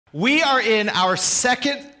We are in our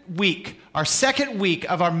second week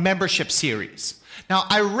of our membership series. Now,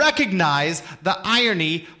 I recognize the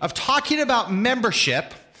irony of talking about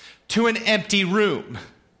membership to an empty room.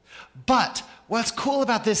 But what's cool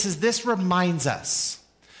about this is this reminds us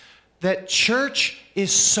that church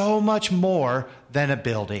is so much more than a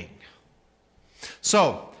building.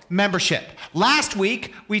 So, membership. Last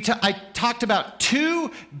week, I talked about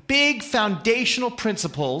two big foundational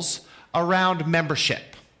principles around membership.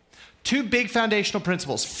 Two big foundational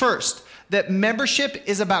principles. First, that membership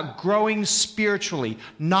is about growing spiritually,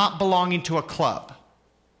 not belonging to a club.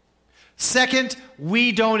 Second,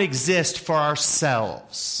 we don't exist for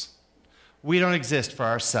ourselves. We don't exist for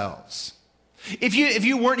ourselves. If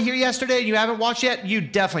you weren't here yesterday and you haven't watched yet, you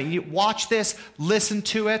definitely watch this, listen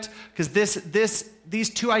to it, because these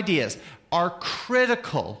two ideas are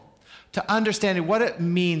critical to understanding what it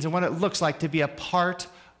means and what it looks like to be a part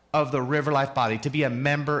of the River Life body, to be a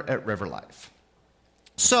member at River Life.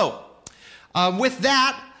 So, with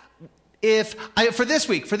that, for this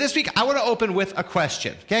week, I want to open with a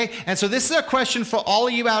question, okay? And so this is a question for all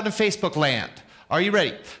of you out in Facebook land. Are you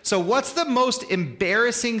ready? So what's the most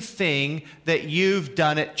embarrassing thing that you've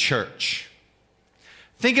done at church?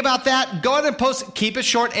 Think about that. Go ahead and post, keep it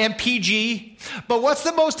short and PG. But what's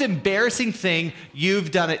the most embarrassing thing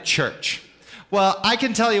you've done at church? Well, I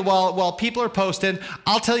can tell you while people are posting,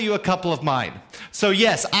 I'll tell you a couple of mine. So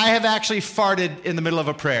yes, I have actually farted in the middle of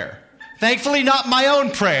a prayer. Thankfully, not my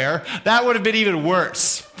own prayer. That would have been even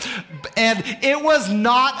worse. And it was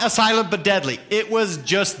not a silent but deadly. It was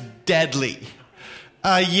just deadly.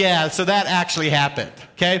 So that actually happened,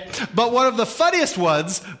 okay? But one of the funniest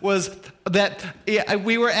ones was that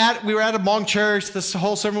we were at a Hmong church. This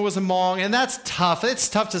whole sermon was in Hmong, and that's tough. It's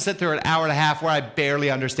tough to sit through an hour and a half where I barely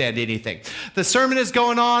understand anything. The sermon is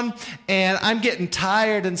going on, and I'm getting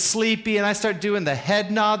tired and sleepy, and I start doing the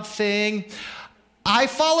head nod thing. I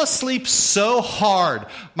fall asleep so hard.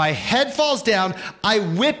 My head falls down. I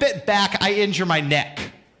whip it back. I injure my neck.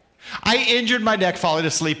 I injured my neck falling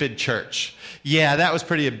asleep in church. Yeah, that was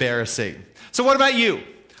pretty embarrassing. So what about you?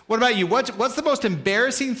 What's the most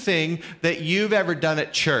embarrassing thing that you've ever done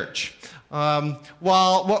at church?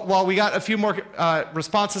 While we got a few more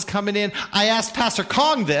responses coming in, I asked Pastor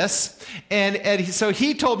Kong this, so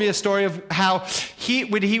he told me a story of how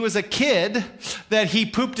when he was a kid, that he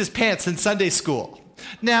pooped his pants in Sunday school.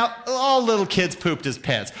 Now, all little kids pooped his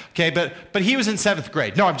pants, okay, but he was in 7th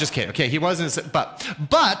grade. No, I'm just kidding, okay, he wasn't,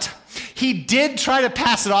 but he did try to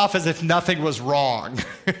pass it off as if nothing was wrong.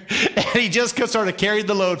 And he just sort of carried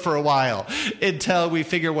the load for a while until we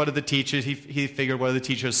figured one of the teachers, he figured one of the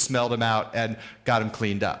teachers smelled him out and got him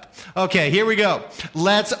cleaned up. Okay, here we go.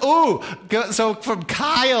 So from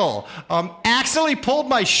Kyle, accidentally pulled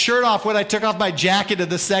my shirt off when I took off my jacket in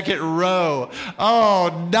the second row.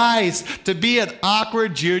 Oh, nice. To be an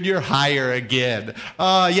awkward junior hire again.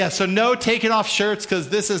 So no taking off shirts because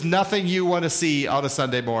this is nothing you want to see on a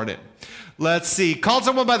Sunday morning. Let's see. Called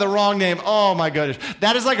someone by the wrong name. Oh my goodness.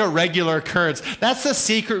 That is like a regular occurrence. That's the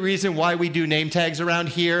secret reason why we do name tags around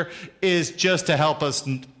here, is just to help us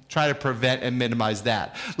try to prevent and minimize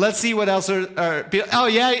that. Let's see what else oh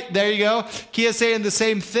yeah, there you go. Kia saying the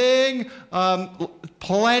same thing.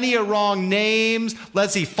 Plenty of wrong names.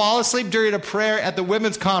 Let's see. Fall asleep during a prayer at the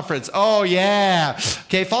women's conference. Oh yeah.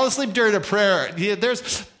 Okay, fall asleep during a prayer. Yeah,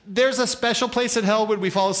 there's a special place in hell when we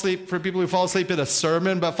fall asleep for people who fall asleep in a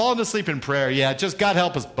sermon, but falling asleep in prayer, yeah, just God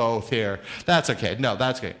help us both here. That's okay. No,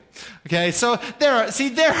 that's okay. Okay, so there are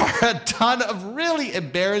a ton of really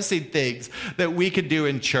embarrassing things that we could do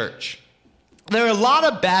in church. There are a lot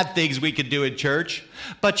of bad things we could do in church,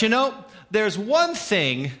 but there's one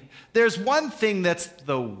thing that's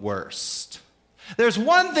the worst. There's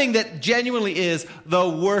one thing that genuinely is the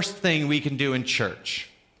worst thing we can do in church.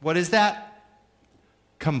 What is that?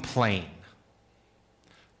 Complain.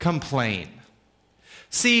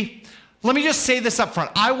 See, let me just say this up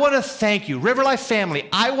front. I want to thank you, River Life family.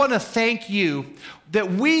 I want to thank you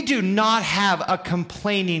that we do not have a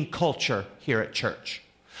complaining culture here at church.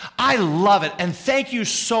 I love it, and thank you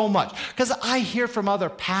so much, because I hear from other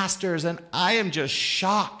pastors, and I am just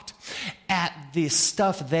shocked at the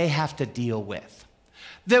stuff they have to deal with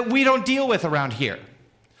that we don't deal with around here.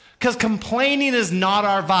 Because complaining is not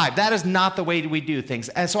our vibe. That is not the way we do things.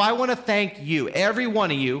 And so I want to thank you, every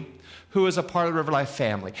one of you who is a part of the River Life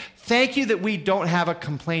family. Thank you that we don't have a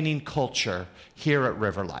complaining culture here at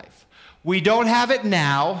River Life. We don't have it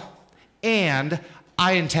now, and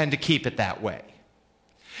I intend to keep it that way.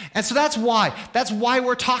 And so that's why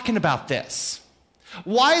we're talking about this.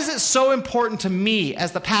 Why is it so important to me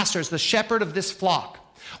as the pastor, as the shepherd of this flock?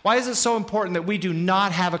 Why is it so important that we do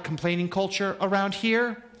not have a complaining culture around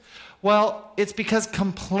here? Well, it's because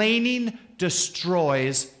complaining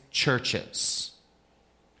destroys churches.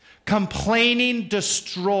 Complaining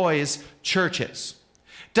destroys churches.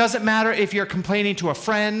 Doesn't matter if you're complaining to a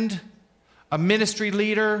friend, a ministry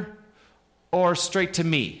leader, or straight to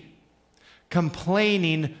me.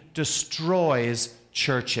 Complaining destroys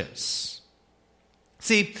churches.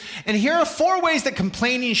 See, and here are 4 ways that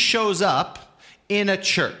complaining shows up in a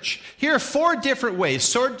church. Here are 4 different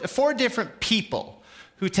ways, 4 different people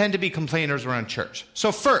who tend to be complainers around church.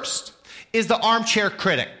 So first is the armchair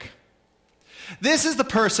critic. This is the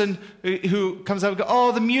person who comes up and goes,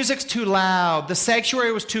 oh, the music's too loud. The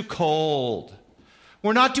sanctuary was too cold.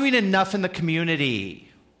 We're not doing enough in the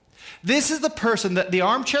community. This is the person, that the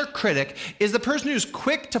armchair critic is the person who's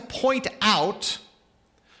quick to point out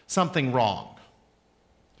something wrong.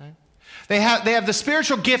 Okay? They have the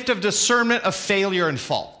spiritual gift of discernment of failure and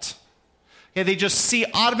fault. Okay? They just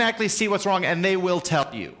automatically see what's wrong, and they will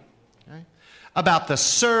tell you. Okay? About the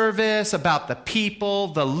service, about the people,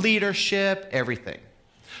 the leadership, everything.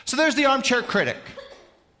 So there's the armchair critic.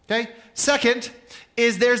 Okay? Second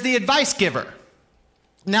is there's the advice giver.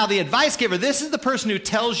 Now, the advice giver, this is the person who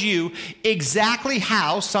tells you exactly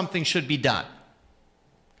how something should be done.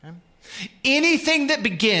 Okay? Anything that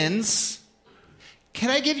begins,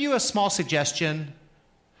 can I give you a small suggestion?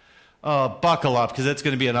 Buckle up, because it's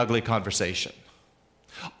going to be an ugly conversation.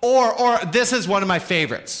 Or this is one of my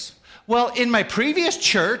favorites. Well, in my previous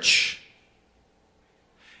church,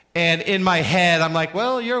 and in my head, I'm like,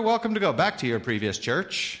 well, you're welcome to go back to your previous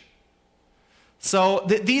church. So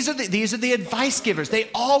these are the advice givers. They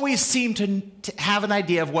always seem to have an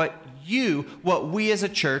idea of what we as a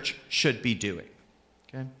church should be doing.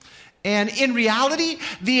 Okay? And in reality,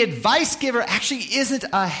 the advice giver actually isn't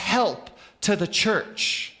a help to the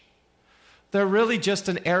church. They're really just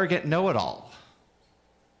an arrogant know-it-all.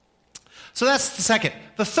 So that's the second.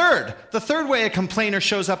 The third way a complainer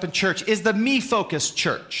shows up in church is the me-focused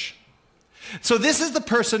church. So this is the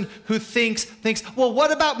person who thinks, well,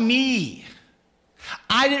 what about me?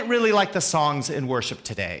 I didn't really like the songs in worship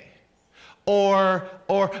today. Or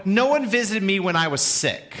no one visited me when I was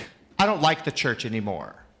sick. I don't like the church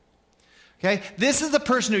anymore. Okay? This is the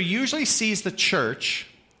person who usually sees the church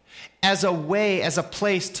as a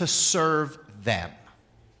place to serve them.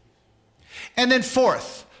 And then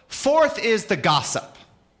fourth is the gossip.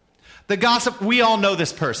 The gossip, we all know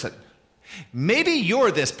this person. Maybe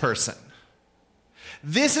you're this person.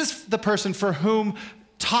 This is the person for whom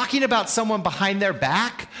talking about someone behind their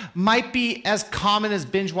back might be as common as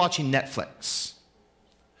binge watching Netflix.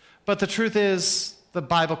 But the truth is, the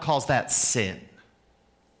Bible calls that sin.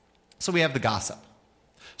 So we have the gossip.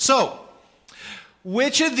 So,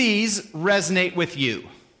 which of these resonate with you?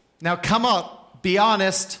 Now come on, be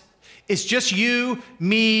honest. It's just you,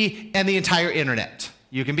 me, and the entire internet.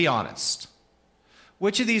 You can be honest.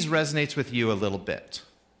 Which of these resonates with you a little bit?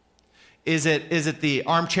 Is it the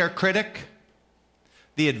armchair critic?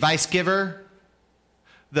 The advice giver,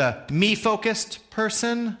 the me-focused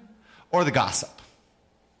person, or the gossip?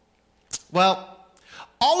 Well,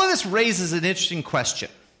 all of this raises an interesting question.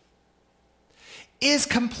 Is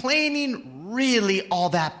complaining really all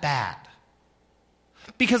that bad?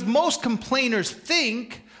 Because most complainers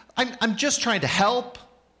think, I'm just trying to help.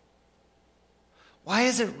 Why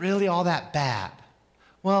is it really all that bad?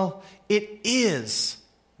 Well, it is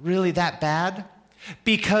really that bad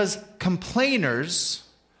because complainers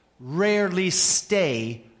rarely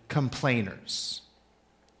stay complainers.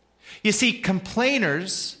 You see,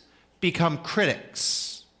 complainers become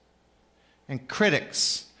critics, and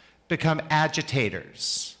critics become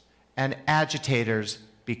agitators, and agitators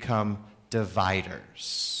become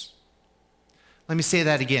dividers. Let me say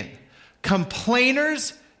that again.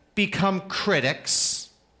 Complainers become critics,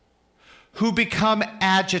 who become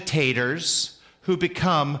agitators, who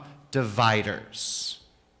become dividers.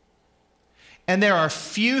 And there are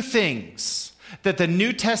few things that the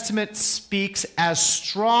New Testament speaks as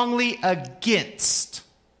strongly against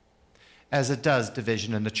as it does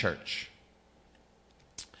division in the church.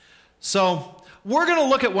 So we're going to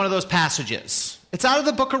look at one of those passages. It's out of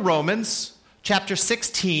the book of Romans, chapter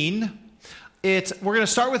 16. We're going to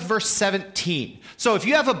start with verse 17. So if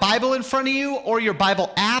you have a Bible in front of you or your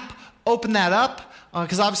Bible app, open that up,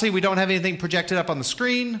 because obviously we don't have anything projected up on the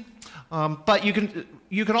screen. But you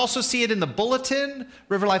can also see it in the bulletin,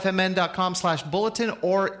 riverlifemn.com/bulletin,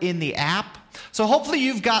 or in the app. So hopefully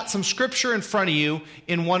you've got some scripture in front of you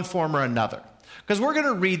in one form or another. Because we're going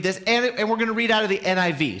to read this, and we're going to read out of the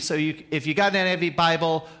NIV. So if you got an NIV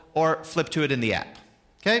Bible, or flip to it in the app.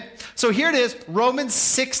 Okay? So here it is, Romans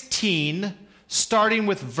 16, starting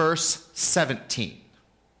with verse 17.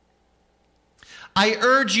 I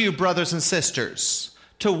urge you, brothers and sisters,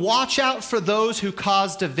 to watch out for those who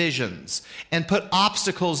cause divisions and put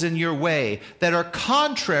obstacles in your way that are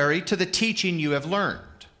contrary to the teaching you have learned.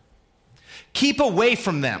 Keep away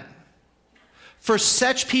from them, for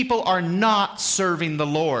such people are not serving the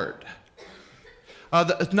Lord,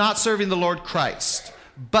 not serving the Lord Christ,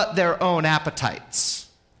 but their own appetites.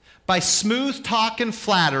 By smooth talk and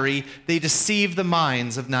flattery, they deceive the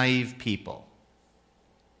minds of naive people.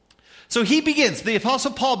 So the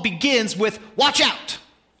Apostle Paul begins with, watch out.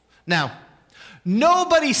 Now,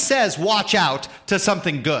 nobody says watch out to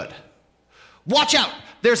something good. Watch out,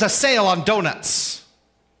 there's a sale on donuts.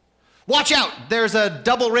 Watch out, there's a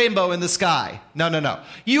double rainbow in the sky. No.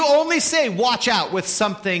 You only say watch out with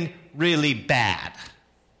something really bad.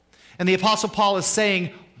 And the Apostle Paul is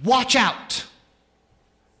saying, watch out.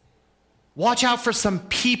 Watch out for some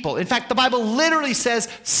people. In fact, the Bible literally says,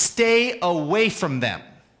 stay away from them.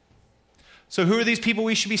 So who are these people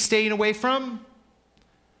we should be staying away from?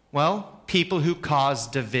 Well, people who cause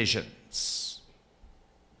divisions.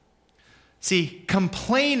 See,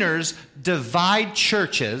 complainers divide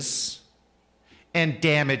churches and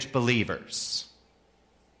damage believers.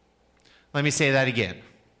 Let me say that again.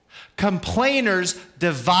 Complainers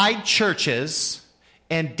divide churches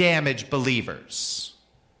and damage believers.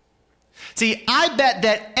 See, I bet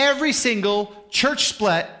that every single church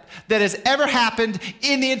split that has ever happened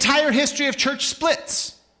in the entire history of church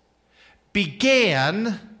splits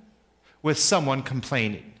began with someone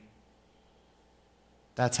complaining.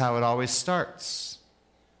 That's how it always starts.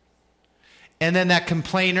 And then that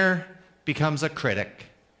complainer becomes a critic,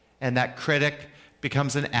 and that critic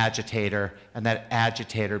becomes an agitator, and that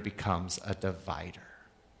agitator becomes a divider.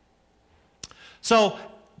 So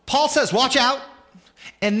Paul says, watch out.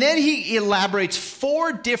 And then he elaborates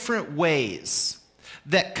 4 different ways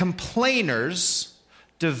that complainers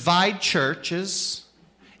divide churches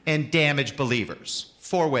and damage believers.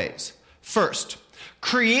 4 ways. First,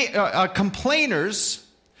 complainers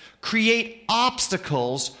create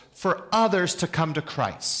obstacles for others to come to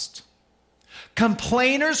Christ.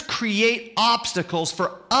 Complainers create obstacles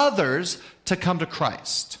for others to come to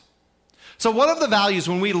Christ. So one of the values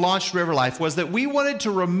when we launched River Life was that we wanted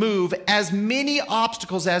to remove as many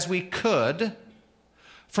obstacles as we could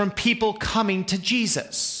from people coming to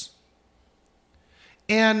Jesus.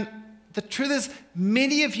 And the truth is,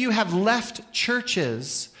 many of you have left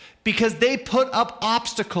churches because they put up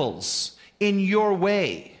obstacles in your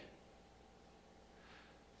way.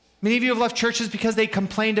 Many of you have left churches because they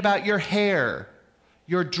complained about your hair,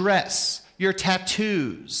 your dress, your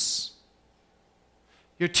tattoos.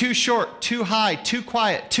 You're too short, too high, too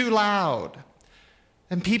quiet, too loud.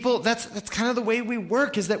 And people, that's kind of the way we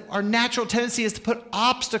work, is that our natural tendency is to put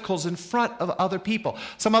obstacles in front of other people.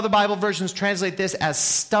 Some other Bible versions translate this as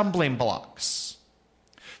stumbling blocks.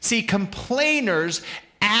 See, complainers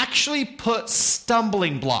actually put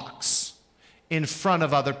stumbling blocks in front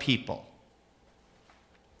of other people.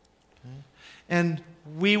 Okay? And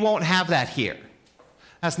we won't have that here.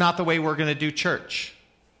 That's not the way we're going to do church.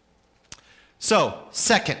 So,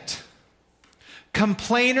 second,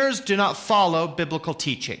 complainers do not follow biblical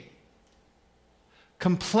teaching.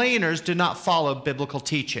 Complainers do not follow biblical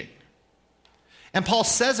teaching. And Paul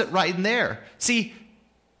says it right in there. See,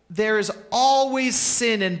 there is always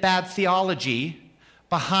sin and bad theology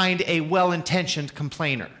behind a well-intentioned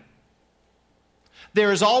complainer.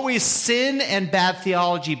 There is always sin and bad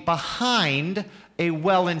theology behind a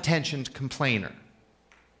well-intentioned complainer.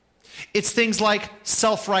 It's things like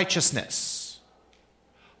self-righteousness,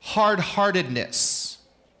 hard-heartedness,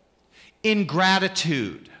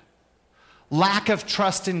 ingratitude, lack of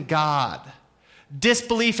trust in God,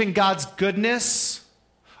 disbelief in God's goodness,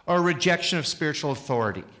 or rejection of spiritual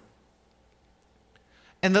authority.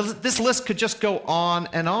 And this list could just go on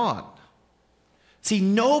and on. See,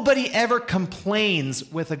 nobody ever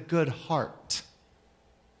complains with a good heart.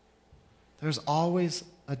 There's always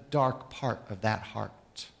a dark part of that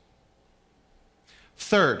heart.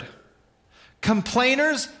 Third,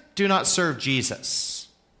 complainers do not serve Jesus.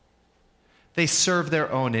 They serve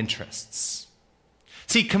their own interests.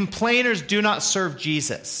 See, complainers do not serve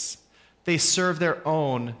Jesus. They serve their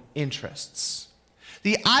own interests.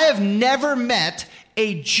 I have never met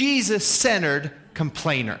a Jesus-centered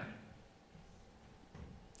complainer.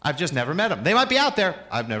 I've just never met them. They might be out there.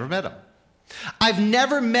 I've never met them. I've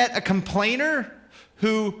never met a complainer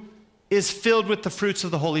who is filled with the fruits of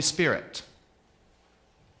the Holy Spirit.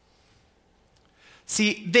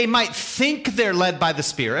 See, they might think they're led by the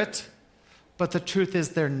Spirit, but the truth is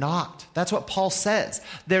they're not. That's what Paul says.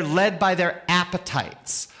 They're led by their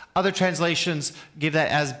appetites. Other translations give that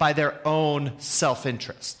as by their own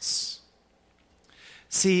self-interests.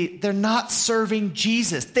 See, they're not serving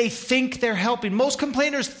Jesus. They think they're helping. Most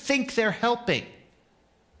complainers think they're helping.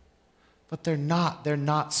 But they're not. They're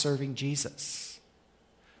not serving Jesus.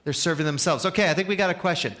 They're serving themselves. Okay, I think we got a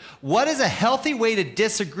question. What is a healthy way to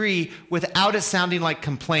disagree without it sounding like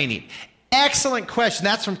complaining? Excellent question.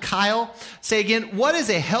 That's from Kyle. Say again, what is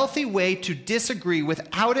a healthy way to disagree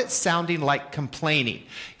without it sounding like complaining?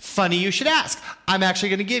 Funny you should ask. I'm actually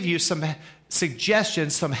going to give you some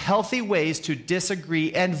suggestions, some healthy ways to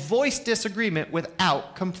disagree and voice disagreement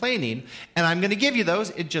without complaining. And I'm going to give you those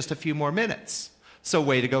in just a few more minutes. So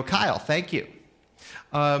way to go, Kyle. Thank you.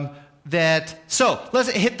 So let's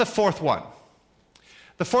hit the fourth one.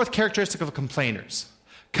 The fourth characteristic of complainers.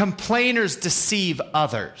 Complainers deceive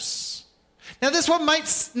others. Now, this one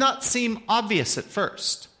might not seem obvious at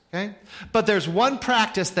first, okay? But there's one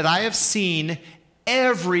practice that I have seen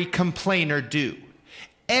every complainer do.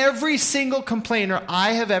 Every single complainer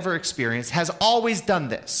I have ever experienced has always done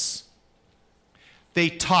this. They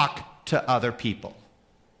talk to other people.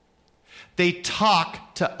 They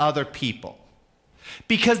talk to other people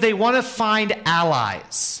because they want to find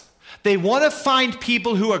allies. They want to find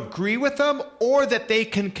people who agree with them or that they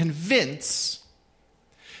can convince.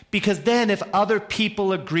 Because then if other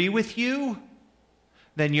people agree with you,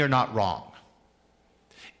 then you're not wrong.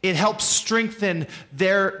 It helps strengthen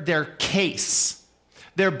their case,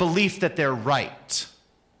 their belief that they're right.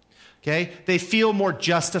 Okay? They feel more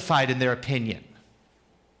justified in their opinion.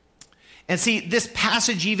 And see, this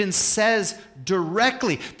passage even says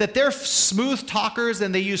directly that they're smooth talkers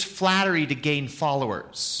and they use flattery to gain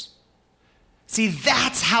followers. See,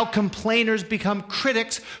 that's how complainers become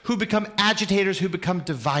critics, who become agitators, who become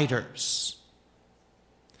dividers.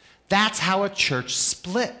 That's how a church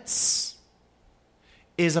splits.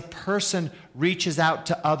 Is a person reaches out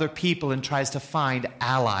to other people and tries to find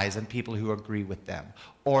allies and people who agree with them,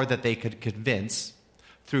 or that they could convince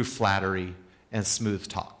through flattery and smooth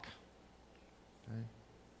talk. Okay?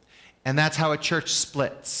 And that's how a church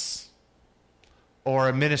splits, or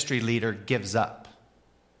a ministry leader gives up,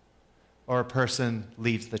 or a person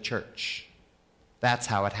leaves the church. That's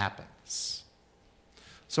how it happens.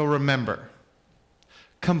 So remember,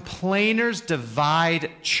 complainers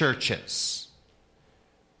divide churches,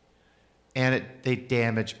 and they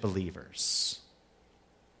damage believers.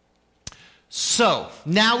 So,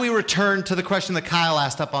 now we return to the question that Kyle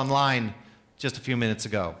asked up online just a few minutes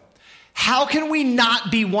ago. How can we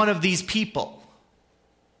not be one of these people?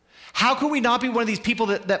 How can we not be one of these people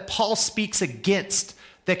that Paul speaks against,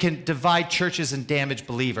 that can divide churches and damage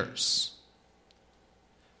believers?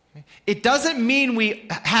 It doesn't mean we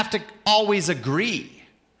have to always agree.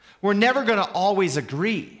 We're never going to always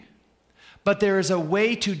agree. But there is a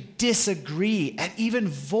way to disagree and even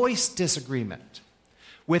voice disagreement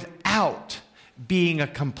without being a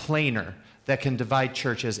complainer that can divide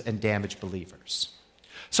churches and damage believers.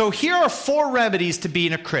 So here are 4 remedies to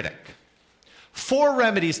being a critic. 4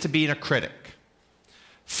 remedies to being a critic.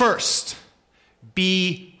 First,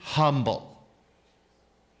 be humble.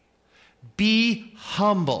 Be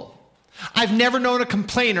humble. I've never known a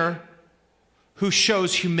complainer who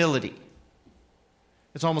shows humility.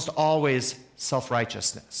 It's almost always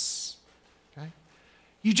self-righteousness. Okay?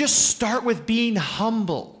 You just start with being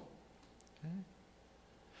humble. Okay?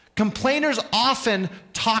 Complainers often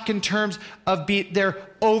talk in terms of they're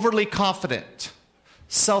overly confident,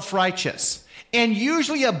 self-righteous, and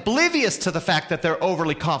usually oblivious to the fact that they're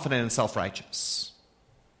overly confident and self-righteous.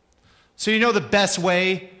 So you know the best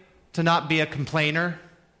way to not be a complainer?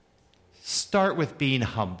 Start with being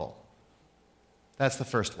humble. That's the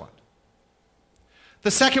first one. The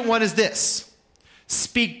second one is this.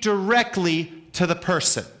 Speak directly to the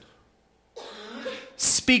person.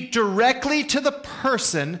 Speak directly to the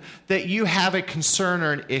person that you have a concern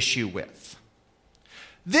or an issue with.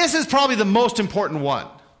 This is probably the most important one.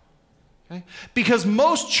 Okay? Because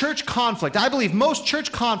most church conflict, I believe most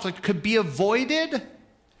church conflict could be avoided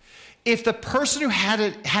if the person who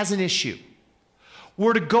has an issue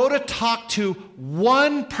were to go to talk to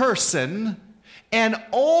one person and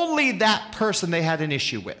only that person they had an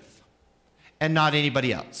issue with, and not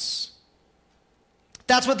anybody else.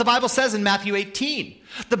 That's what the Bible says in Matthew 18.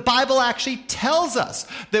 The Bible actually tells us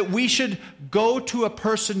that we should go to a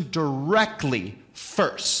person directly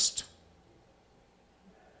first.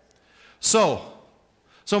 So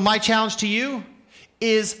my challenge to you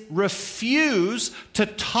is refuse to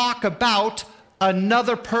talk about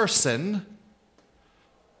another person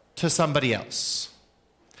to somebody else.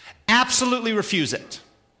 Absolutely refuse it.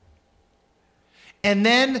 And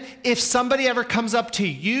then if somebody ever comes up to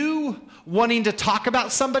you wanting to talk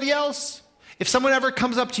about somebody else, if someone ever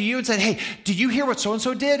comes up to you and said, hey, did you hear what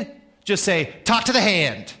so-and-so did? just say, talk to the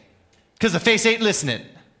hand, because the face ain't listening.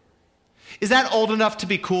 Is that old enough to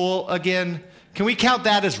be cool again? Can we count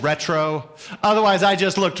that as retro? Otherwise, I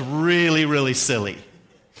just looked really, really silly.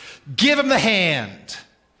 Give him the hand.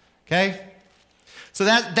 Okay? So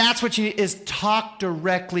that's what you need, is talk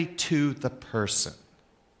directly to the person.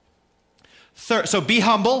 Third, so be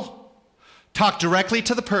humble. Talk directly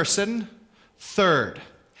to the person. Third,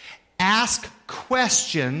 ask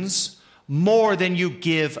questions more than you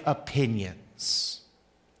give opinions.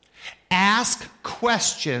 Ask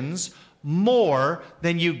questions more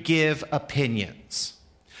than you give opinions.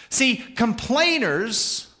 See,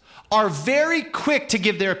 complainers are very quick to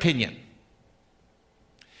give their opinion.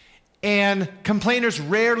 And complainers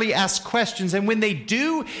rarely ask questions. And when they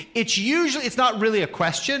do, it's not really a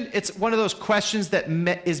question. It's one of those questions that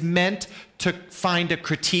is meant to find a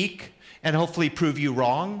critique and hopefully prove you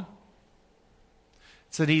wrong.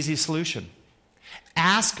 It's an easy solution.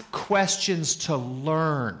 Ask questions to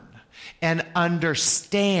learn and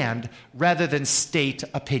understand rather than state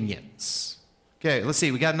opinions. Okay, let's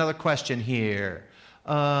see. We got another question here.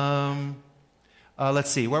 Let's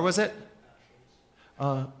see. Where was it?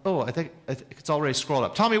 I think it's already scrolled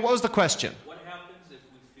up. Tommy, what was the question? What happens if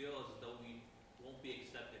we feel as though we won't be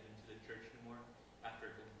accepted into the church anymore after a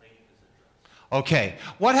complaint is addressed? Okay.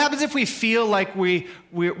 What happens if we feel like we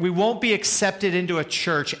won't be accepted into a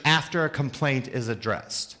church after a complaint is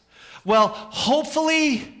addressed? Well,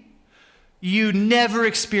 hopefully you never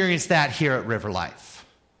experience that here at River Life.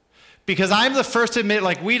 Because I'm the first to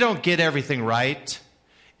admit, we don't get everything right.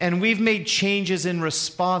 And we've made changes in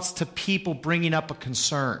response to people bringing up a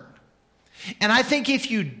concern. And I think if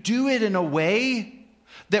you do it in a way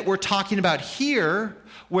that we're talking about here,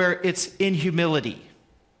 where it's in humility,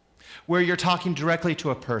 where you're talking directly to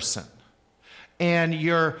a person, and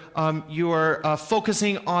you're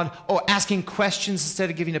focusing on asking questions instead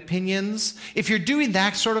of giving opinions, if you're doing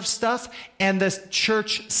that sort of stuff and the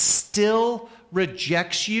church still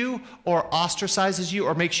rejects you or ostracizes you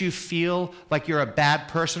or makes you feel like you're a bad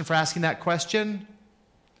person for asking that question,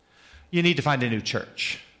 you need to find a new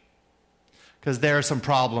church. Because there are some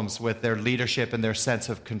problems with their leadership and their sense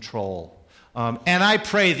of control. And I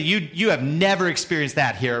pray that you have never experienced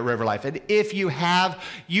that here at River Life. And if you have,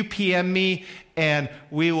 you PM me and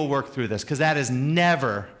we will work through this. Because that is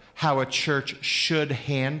never how a church should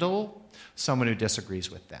handle someone who disagrees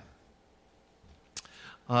with them.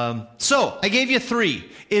 So I gave you 3,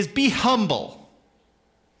 is be humble.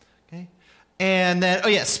 Okay? And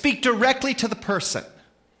then, speak directly to the person.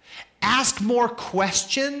 Ask more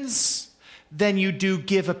questions than you do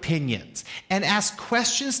give opinions. And ask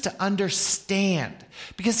questions to understand.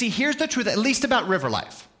 Because see, here's the truth, at least about River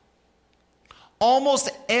Life.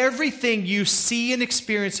 Almost everything you see and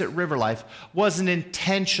experience at River Life was an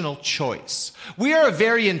intentional choice. We are a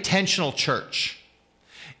very intentional church.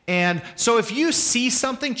 And so if you see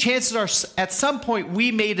something, chances are at some point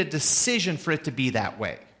we made a decision for it to be that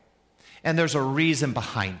way. And there's a reason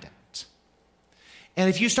behind it. And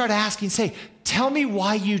if you start asking, say, tell me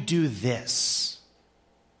why you do this,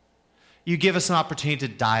 you give us an opportunity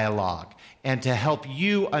to dialogue and to help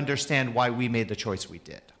you understand why we made the choice we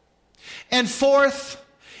did. And fourth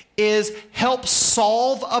is help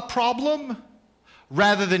solve a problem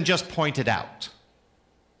rather than just point it out.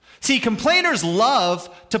 See, complainers love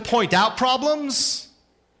to point out problems,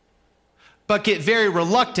 but get very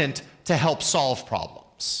reluctant to help solve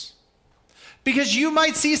problems. Because you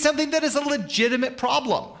might see something that is a legitimate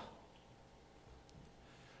problem.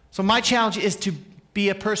 So my challenge is to be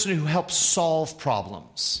a person who helps solve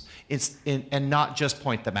problems and not just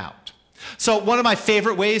point them out. So one of my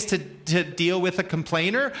favorite ways to deal with a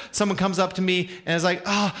complainer, someone comes up to me and is like,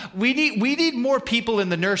 we need more people in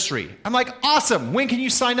the nursery. I'm like, awesome, when can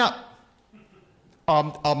you sign up?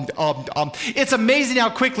 It's amazing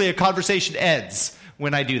how quickly a conversation ends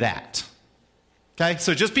when I do that. Okay,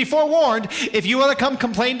 so just be forewarned, if you want to come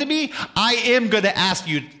complain to me, I am going to ask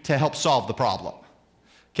you to help solve the problem.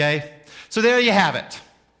 Okay, so there you have it.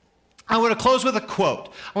 I want to close with a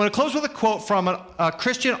quote. I want to close with a quote from a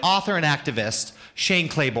Christian author and activist, Shane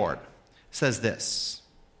Claiborne. It says this: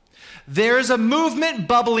 "There's a movement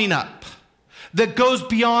bubbling up that goes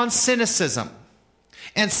beyond cynicism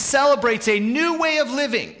and celebrates a new way of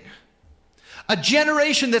living. A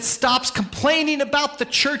generation that stops complaining about the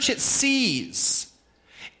church it sees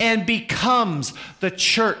and becomes the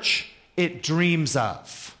church it dreams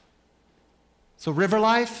of." So River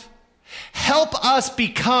Life, help us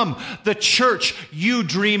become the church you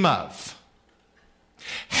dream of.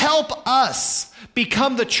 Help us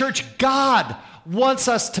become the church God wants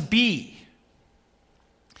us to be.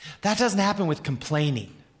 That doesn't happen with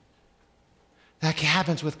complaining. That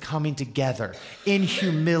happens with coming together in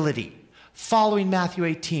humility, following Matthew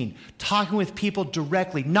 18, talking with people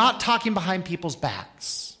directly, not talking behind people's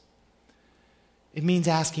backs. It means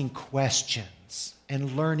asking questions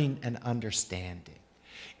and learning and understanding.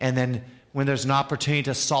 And then when there's an opportunity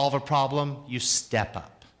to solve a problem, you step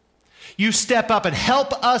up. You step up and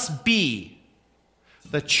help us be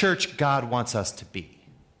the church God wants us to be.